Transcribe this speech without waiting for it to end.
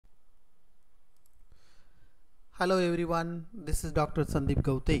Hello everyone, this is Dr. Sandeep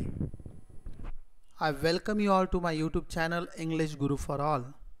Gaute. I welcome you all to my YouTube channel English Guru for All.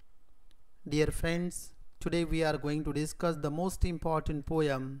 Dear friends, today we are going to discuss the most important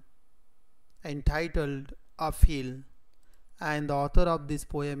poem entitled Uphill, and the author of this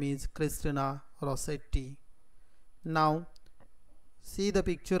poem is Christina Rossetti. Now, see the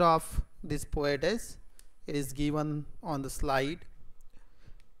picture of this poetess. It is given on the slide.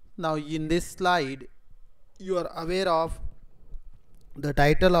 Now, in this slide, you are aware of the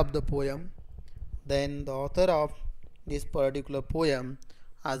title of the poem, then the author of this particular poem,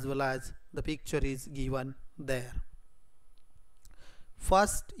 as well as the picture is given there.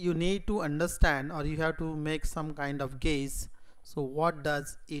 First, you need to understand, or you have to make some kind of guess. So what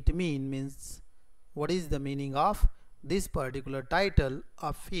does it mean? Means what is the meaning of this particular title,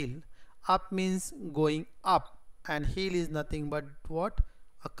 Uphill? Up means going up, and hill is nothing but what?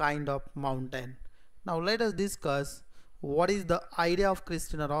 A kind of mountain. Now let us discuss what is the idea of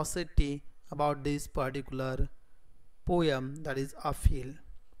Christina Rossetti about this particular poem, that is Uphill.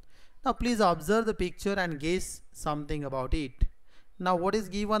 Now please observe the picture and guess something about it. Now what is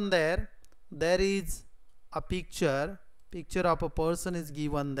given there? There is a picture of a person is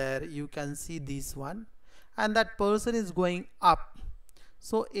given there. You can see this one, and that person is going up.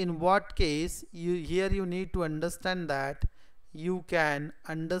 So in what case, here you need to understand that you can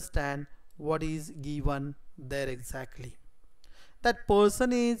understand what is given there exactly. That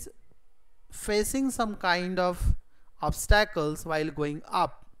person is facing some kind of obstacles while going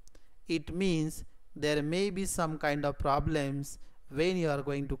up. It means there may be some kind of problems when you are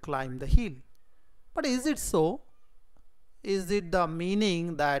going to climb the hill. But is it so? Is it the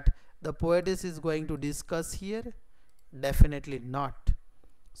meaning that the poetess is going to discuss here? Definitely not.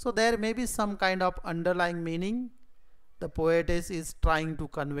 So there may be some kind of underlying meaning the poetess is trying to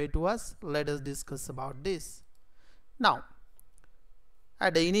convey to us. Let us discuss about this. Now,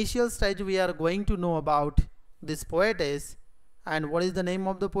 at the initial stage, we are going to know about this poetess. And what is the name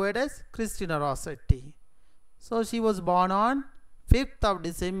of the poetess? Christina Rossetti. So she was born on 5th of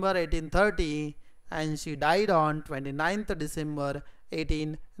December 1830 and she died on 29th December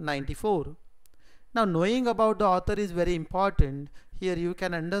 1894. Now, knowing about the author is very important. Here you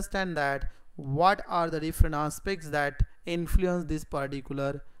can understand that what are the different aspects that influence this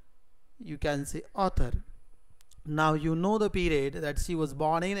particular, you can say, author. Now you know the period that she was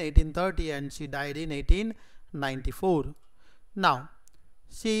born in 1830 and she died in 1894. Now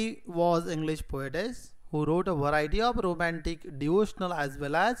she was English poetess who wrote a variety of romantic, devotional as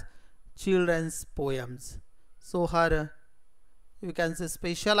well as children's poems. So her, you can say,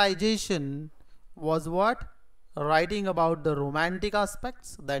 specialization was what? Writing about the romantic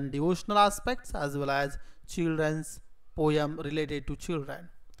aspects, then devotional aspects, as well as children's poem related to children.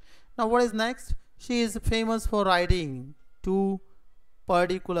 Now what is next? She is famous for writing two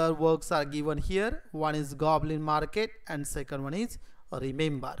particular works are given here. One is Goblin Market and second one is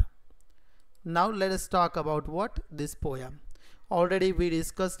Remember. Now let us talk about what? This poem. Already we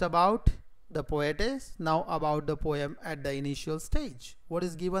discussed about the poetess. Now about the poem at the initial stage. What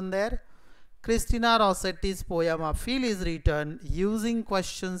is given there? Christina Rossetti's poem Uphill is written using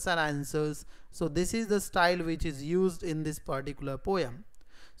questions and answers. So this is the style which is used in this particular poem.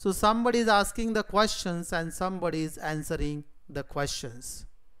 So somebody is asking the questions and somebody is answering the questions.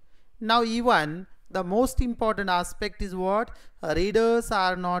 Now even the most important aspect is what? Readers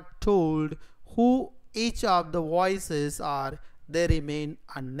are not told who each of the voices are. They remain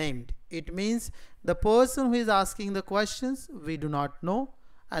unnamed. It means the person who is asking the questions we do not know,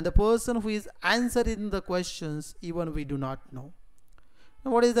 and the person who is answering the questions even we do not know.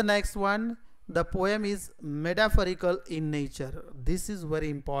 Now what is the next one? The poem is metaphorical in nature. This is very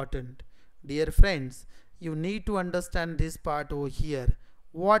important. Dear friends, you need to understand this part over here.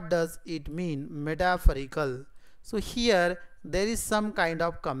 What does it mean, metaphorical? So here there is some kind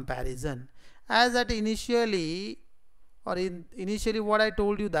of comparison. As at initially what I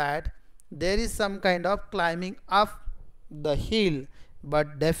told you, that there is some kind of climbing up the hill,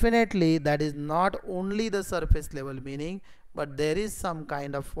 but definitely that is not only the surface level meaning, but there is some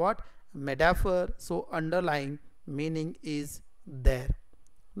kind of what? Metaphor. So underlying meaning is there.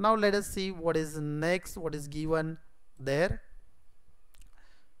 Now let us see what is next, what is given there.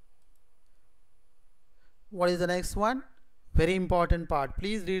 What is the next one? Very important part.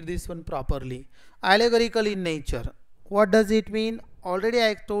 Please read this one properly. Allegorical in nature. What does it mean? Already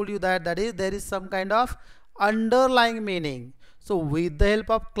I told you that there is some kind of underlying meaning. So with the help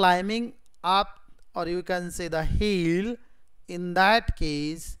of climbing up, or you can say the hill, in that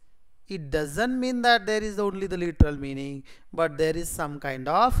case it doesn't mean that there is only the literal meaning, but there is some kind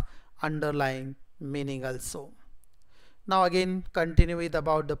of underlying meaning also. Now again continue with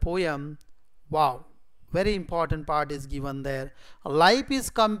about the poem. Wow, very important part is given there. Life is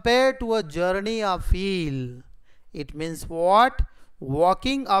compared to a journey uphill. It means what?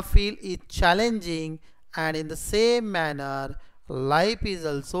 Walking uphill is challenging, and in the same manner life is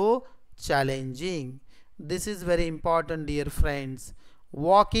also challenging. This is very important, dear friends.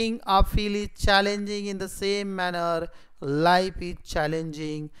 Walking uphill is challenging, in the same manner life is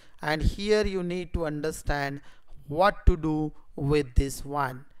challenging, and here you need to understand what to do with this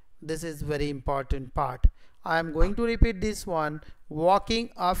one. This is very important part. I am going to repeat this one. Walking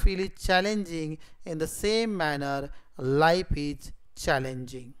uphill is challenging, in the same manner life is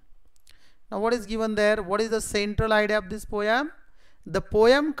challenging. Now what is given there? What is the central idea of this poem? The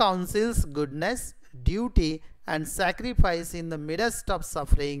poem counsels goodness, duty and sacrifice in the midst of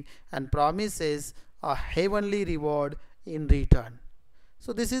suffering, and promises a heavenly reward in return.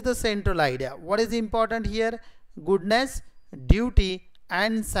 So this is the central idea. What is important here? Goodness, duty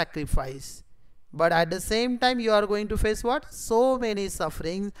and sacrifice. But at the same time you are going to face what? So many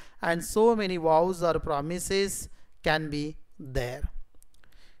sufferings, and so many vows or promises can be there.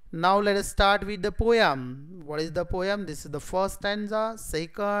 Now let us start with the poem. What is the poem? This is the first stanza,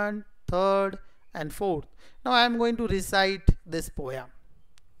 second, third and fourth. Now I am going to recite this poem.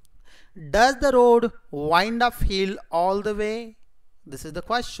 Does the road wind uphill all the way? This is the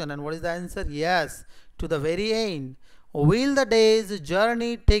question, and what is the answer? Yes, to the very end. Will the day's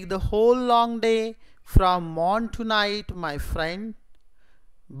journey take the whole long day from morn to night, my friend?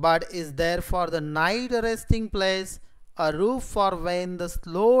 But is there for the night a resting place, a roof for when the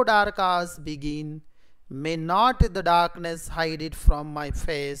slow dark hours begin? May not the darkness hide it from my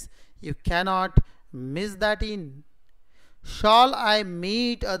face, you cannot miss that inn. Shall I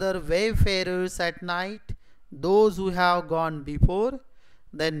meet other wayfarers at night, those who have gone before?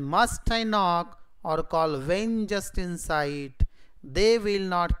 Then must I knock or call when just in sight, they will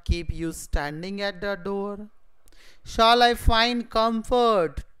not keep you standing at the door. Shall I find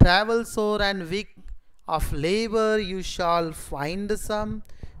comfort, travel sore and weak, of labor you shall find some?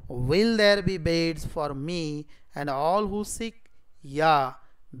 Will there be beds for me and all who seek? Yeah,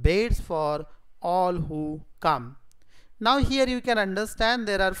 beds for all who come. Now here you can understand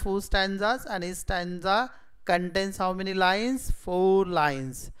there are 4 stanzas, and each stanza contains how many lines? 4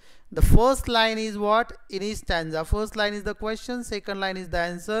 lines. The first line is what? In each stanza. First line is the question, second line is the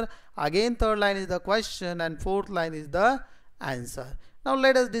answer, again third line is the question, and fourth line is the answer. Now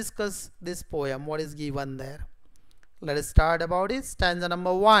let us discuss this poem. What is given there? Let us start about it. Stanza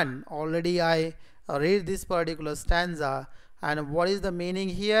number 1. Already I read this particular stanza, and what is the meaning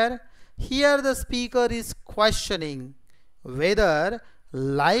here? Here the speaker is questioning whether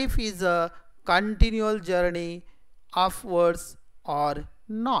life is a continual journey upwards or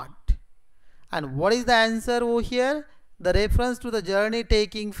not. And what is the answer over here? The reference to the journey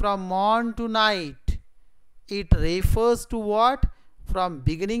taking from morn to night. It refers to what? From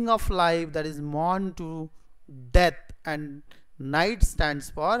beginning of life, that is morn to death, and night stands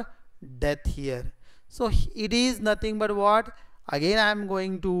for death here. So it is nothing but what? Again I am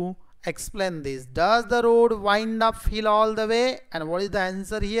going to explain this. Does the road wind uphill all the way? And what is the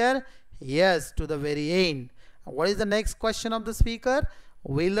answer here? Yes, to the very end. What is the next question of the speaker?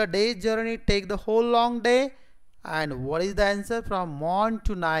 Will the day's journey take the whole long day? And what is the answer? From morn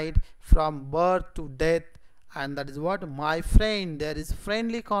to night, from birth to death. And that is what? My friend, there is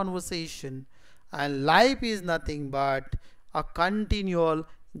friendly conversation. And life is nothing but a continual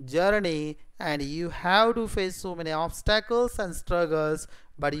journey, and you have to face so many obstacles and struggles,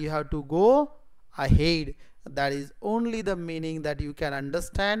 but you have to go ahead. That is only the meaning that you can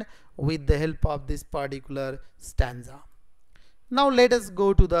understand with the help of this particular stanza. Now let us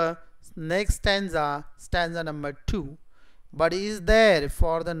go to the next stanza, stanza number 2. But is there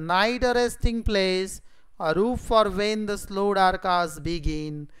for the night a resting place, a roof for when the slow dark hours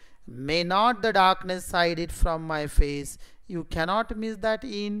begin? May not the darkness hide it from my face, you cannot miss that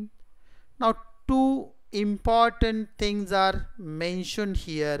inn. Now 2 important things are mentioned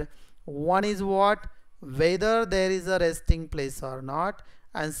here. One is what? Whether there is a resting place or not,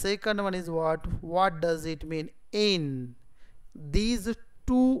 and second one is what does it mean? In. These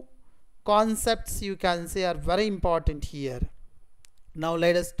 2 concepts you can say are very important here. Now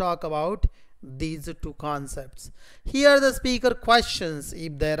let us talk about these 2 concepts. Here the speaker questions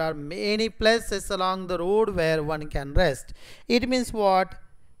if there are many places along the road where one can rest. It means what?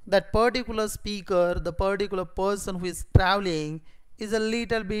 That particular speaker, the particular person who is traveling, is a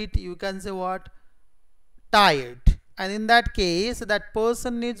little bit, you can say what? Tired. And in that case, that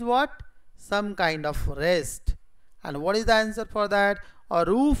person needs what? Some kind of rest. And what is the answer for that? A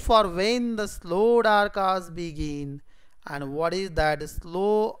roof for when the slow dark hours begin. And what is that?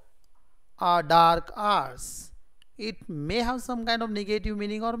 Slow or dark hours. It may have some kind of negative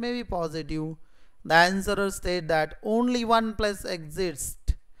meaning or maybe positive. The answerer states that only one place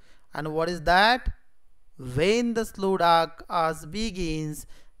exists. And what is that? When the slow dark hours begins,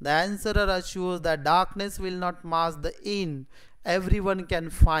 the answerer assures that darkness will not mask the in. Everyone can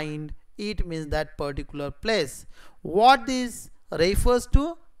find it, means that particular place. What this refers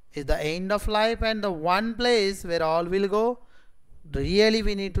to is the end of life and the one place where all will go. Really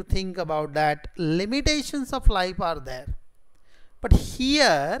we need to think about that. Limitations of life are there. But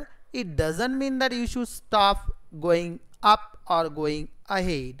here it doesn't mean that you should stop going up or going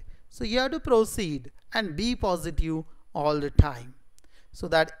ahead. So you have to proceed and be positive all the time. So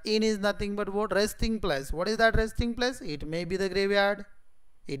that in is nothing but what? Resting place. What is that resting place? It may be the graveyard.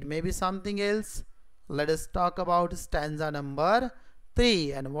 It may be something else. Let us talk about stanza number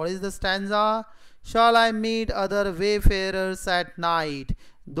 3. And what is the stanza? Shall I meet other wayfarers at night,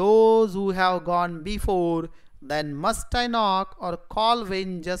 those who have gone before? Then must I knock or call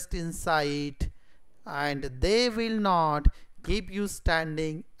when just in sight, and they will not keep you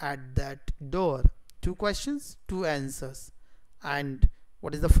standing at that door. 2 questions, 2 answers. And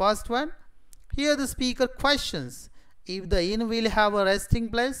what is the first one? Here the speaker questions if the inn will have a resting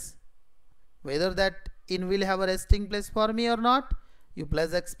place, whether that inn will have a resting place for me or not. You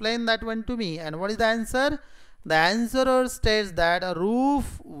please explain that one to me. And what is the answer? The answerer states that a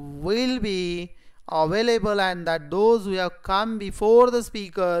roof will be available and that those who have come before the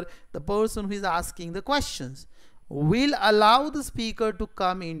speaker, the person who is asking the questions, will allow the speaker to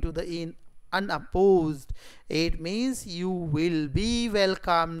come into the inn unopposed. It means you will be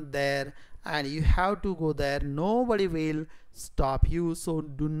welcomed there and you have to go there. Nobody will stop you. So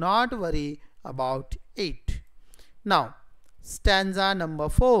do not worry about it. Now, stanza number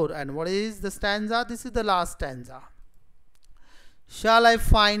 4. And what is the stanza? This is the last stanza. Shall I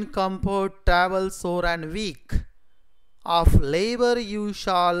find comfort, travel sore and weak? Of labor you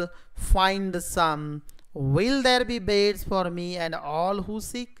shall find the sum. Will there be beds for me and all who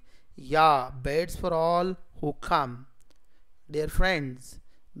seek? Yeah, beds for all who come. Dear friends,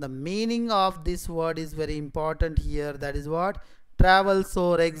 the meaning of this word is very important here. That is what? Travel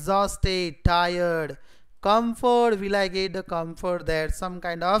sore, exhausted, tired. Comfort, will I get the comfort there? Some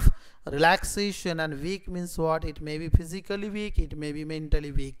kind of relaxation. And weak means what? It may be physically weak, it may be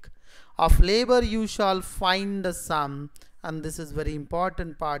mentally weak. Of labor you shall find the sum. And this is very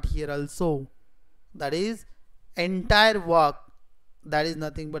important part here also. That is entire work. That is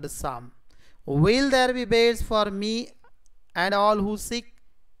nothing but a sum. Will there be beds for me and all who seek?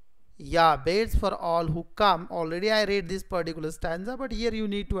 Yeah, beds for all who come. Already I read this particular stanza, but here you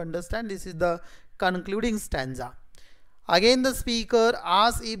need to understand this is the concluding stanza. Again the speaker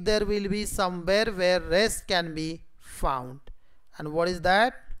asks if there will be somewhere where rest can be found. And what is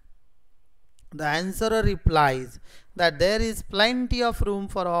that? The answerer replies that there is plenty of room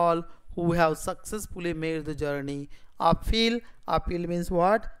for all who have successfully made the journey uphill. Uphill means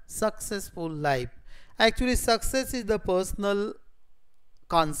what? Successful life. Actually, success is the personal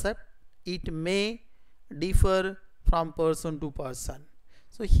concept. It may differ from person to person.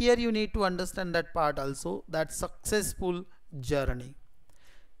 So here you need to understand that part also, that successful journey.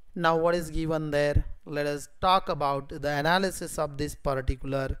 Now what is given there? Let us talk about the analysis of this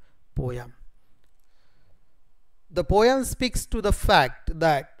particular poem. The poem speaks to the fact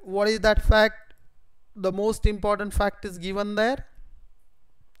that, what is that fact? The most important fact is given there.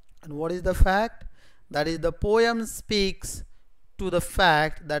 And what is the fact? That is, the poem speaks to the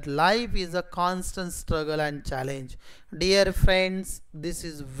fact that life is a constant struggle and challenge. Dear friends, this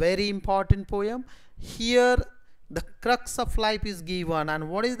is very important poem. Here the crux of life is given. And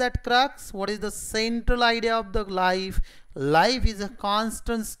what is that crux? What is the central idea of the life? Life is a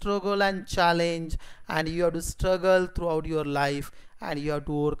constant struggle and challenge, and you have to struggle throughout your life and you have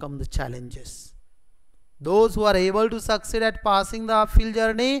to overcome the challenges. Those who are able to succeed at passing the uphill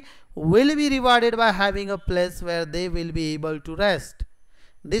journey will be rewarded by having a place where they will be able to rest.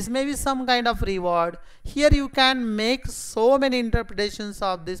 This may be some kind of reward. Here you can make so many interpretations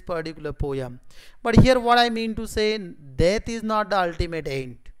of this particular poem. But here what I mean to say, death is not the ultimate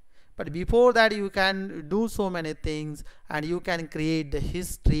end. But before that you can do so many things and you can create the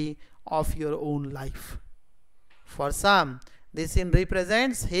history of your own life. For some, this scene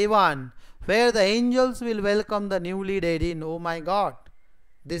represents heaven, where the angels will welcome the newly dead in. Oh my God,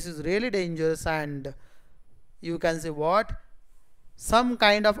 this is really dangerous, and you can say what? Some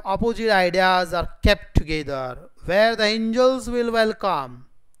kind of opposite ideas are kept together, where the angels will welcome.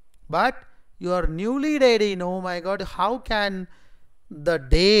 But you are newly dead in. Oh my God, how can the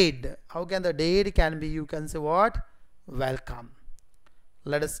dead can be, you can say what? welcome.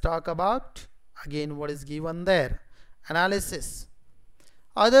 Let us talk about again what is given there. Analysis.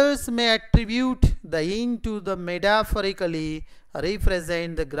 Others may attribute the inn to the metaphorically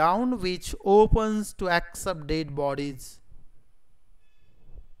represent the ground which opens to accept dead bodies.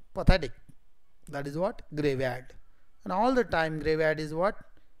 Pathetic. That is what? Graveyard. And all the time graveyard is what?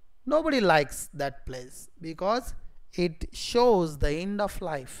 Nobody likes that place because it shows the end of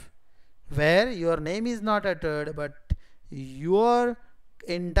life, where your name is not uttered but your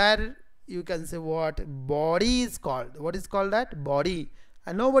entire, you can say what, body is called. What is called that? Body.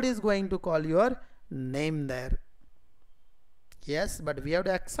 And nobody is going to call your name there. Yes, but we have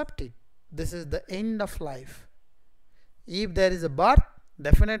to accept it. This is the end of life. If there is a birth,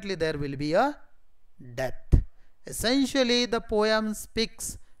 definitely there will be a death. Essentially, the poem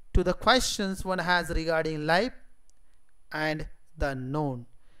speaks to the questions one has regarding life and the unknown.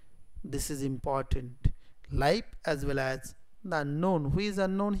 This is important. Life as well as the unknown. Who is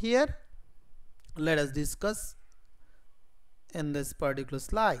unknown here? Let us discuss in this particular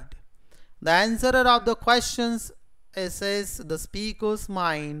slide. The answerer of the questions says the speaker's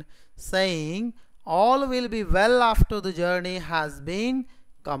mind, saying all will be well after the journey has been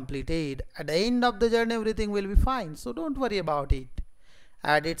completed. At the end of the journey everything will be fine, so don't worry about it.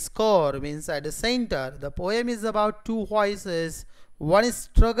 At its core, means at the center, the poem is about two voices. One is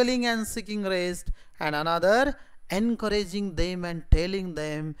struggling and seeking rest, and another encouraging them and telling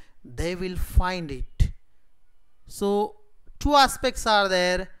them they will find it. So two aspects are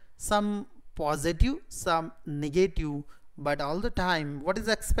there, some positive, some negative, but all the time what is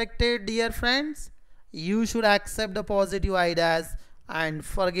expected, dear friends? You should accept the positive ideas and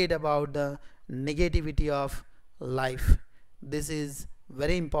forget about the negativity of life. This is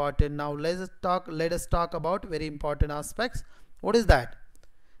very important. Now let us talk about very important aspects. What is that?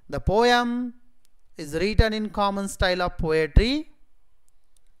 The poem is written in common style of poetry,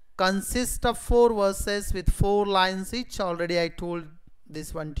 consists of 4 verses with 4 lines each. Already I told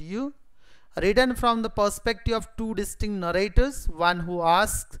this one to you. Written from the perspective of 2 distinct narrators, one who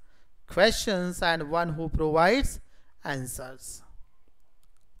asks questions and one who provides answers.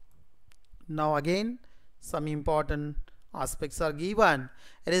 Now again some important aspects are given.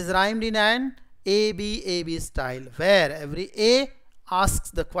 It is rhymed in an A-B style, where every A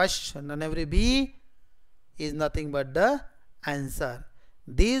asks the question and every B is nothing but the answer.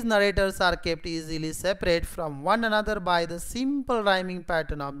 These narrators are kept easily separate from one another by the simple rhyming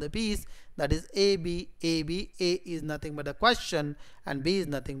pattern of the piece, that is A-B. A is nothing but the question and B is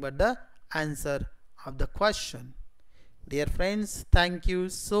nothing but the answer of the question. Dear friends, thank you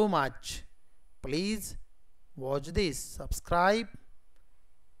so much. Please watch this, subscribe,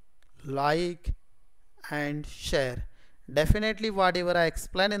 like and share. Definitely whatever I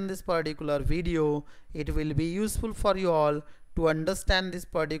explain in this particular video, it will be useful for you all to understand this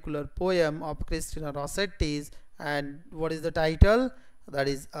particular poem of Christina Rossetti's. And what is the title? That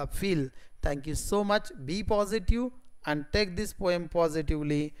is Uphill. Thank you so much. Be positive and take this poem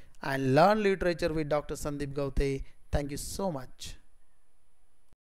positively and learn literature with Dr. Sandeep Gaute. Thank you so much.